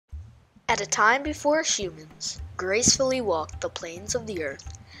At a time before humans gracefully walked the plains of the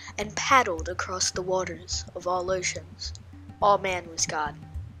earth and paddled across the waters of all oceans, all man was God.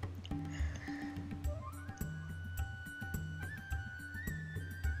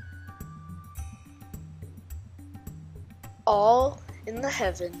 All in the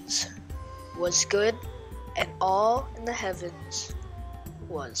heavens was good, and all in the heavens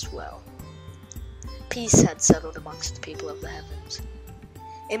was well. Peace had settled amongst the people of the heavens.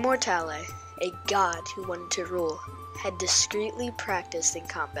 Immortale, a god who wanted to rule, had discreetly practiced in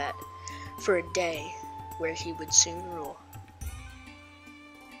combat for a day where he would soon rule.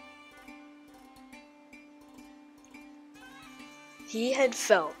 He had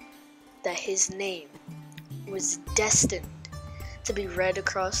felt that his name was destined to be read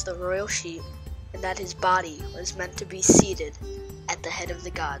across the royal sheet, and that his body was meant to be seated at the head of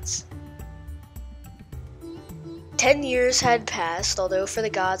the gods. 10 years had passed, although for the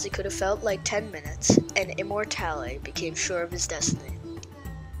gods it could have felt like 10 minutes, and Immortale became sure of his destiny.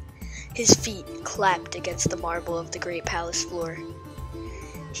 His feet clapped against the marble of the great palace floor.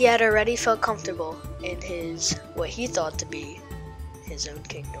 He had already felt comfortable in what he thought to be his own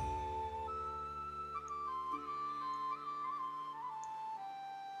kingdom.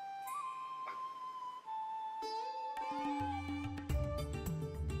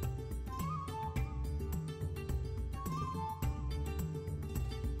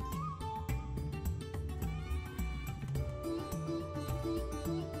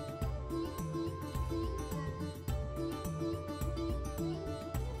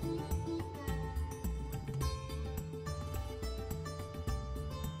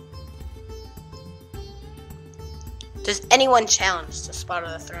 Does anyone challenge the spot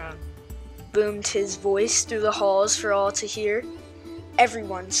of the throne? Boomed his voice through the halls for all to hear.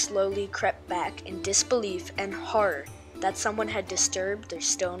 Everyone slowly crept back in disbelief and horror that someone had disturbed their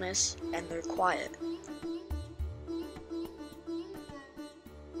stillness and their quiet.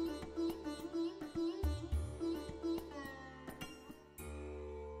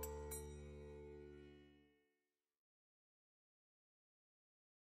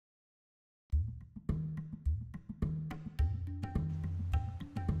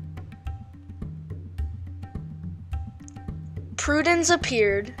 Prudence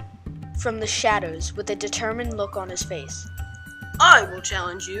appeared from the shadows with a determined look on his face. I will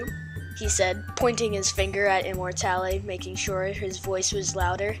challenge you, he said, pointing his finger at Immortale, making sure his voice was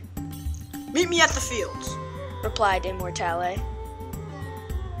louder. Meet me at the fields, replied Immortale.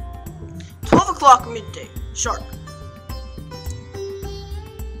 12 o'clock midday, sharp.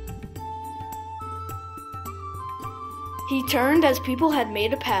 He turned as people had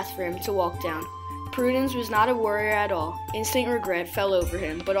made a path for him to walk down. Prudence was not a warrior at all. Instant regret fell over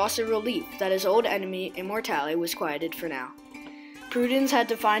him, but also relief that his old enemy, Immortale, was quieted for now. Prudence had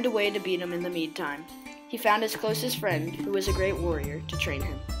to find a way to beat him in the meantime. He found his closest friend, who was a great warrior, to train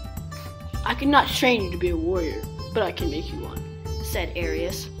him. I cannot train you to be a warrior, but I can make you one, said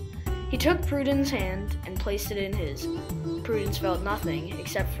Arius. He took Prudence's hand and placed it in his. Prudence felt nothing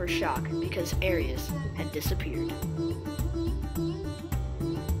except for shock because Arius had disappeared.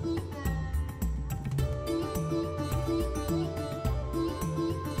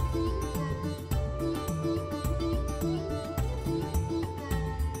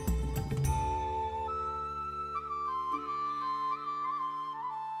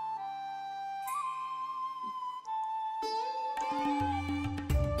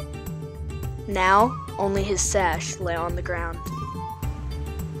 Now, only his sash lay on the ground.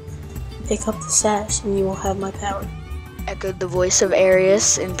 Pick up the sash and you will have my power, echoed the voice of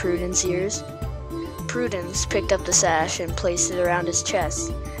Arius in Prudence's ears. Prudence picked up the sash and placed it around his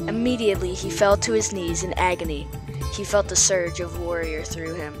chest. Immediately he fell to his knees in agony. He felt the surge of warrior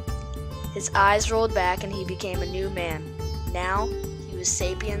through him. His eyes rolled back and he became a new man. Now, he was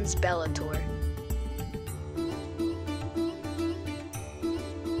Sapiens Bellator.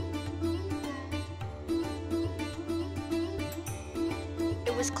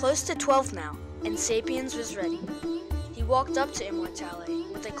 It was close to 12 now, and Sapiens was ready. He walked up to Immortale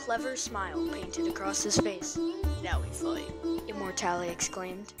with a clever smile painted across his face. Now we fight, Immortale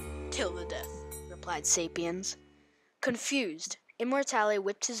exclaimed. Till the death, replied Sapiens. Confused, Immortale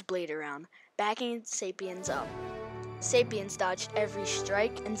whipped his blade around, backing Sapiens up. Sapiens dodged every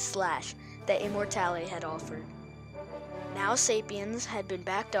strike and slash that Immortale had offered. Now Sapiens had been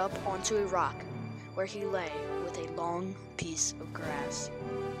backed up onto a rock, where he lay with a long piece of grass.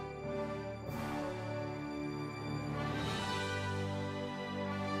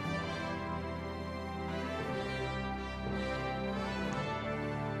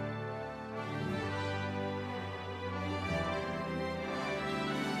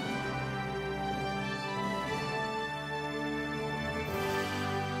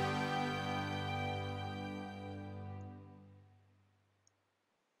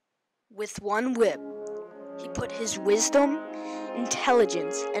 With one whip, he put his wisdom,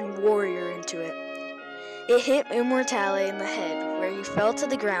 intelligence, and warrior into it. It hit Immortale in the head, where he fell to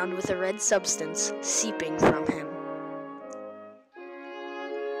the ground with a red substance seeping from him.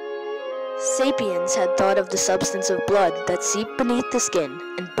 Sapiens had thought of the substance of blood that seeped beneath the skin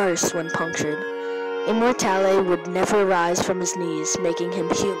and burst when punctured. Immortale would never rise from his knees, making him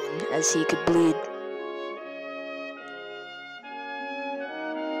human as he could bleed.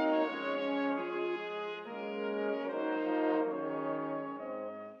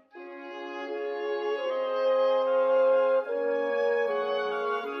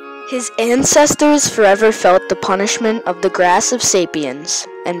 His ancestors forever felt the punishment of the grass of sapiens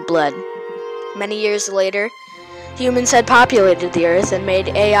and bled. Many years later, humans had populated the earth and made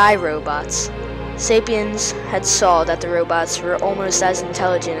AI robots. Sapiens had saw that the robots were almost as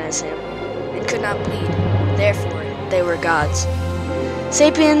intelligent as him and could not bleed. Therefore, they were gods.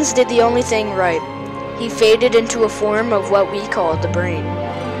 Sapiens did the only thing right. He faded into a form of what we call the brain.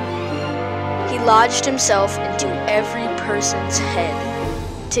 He lodged himself into every person's head.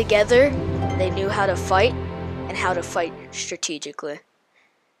 Together, they knew how to fight and how to fight strategically.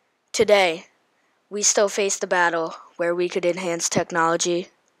 Today, we still face the battle where we could enhance technology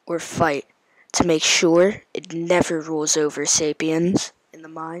or fight to make sure it never rules over sapiens in the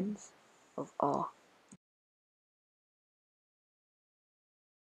minds of all.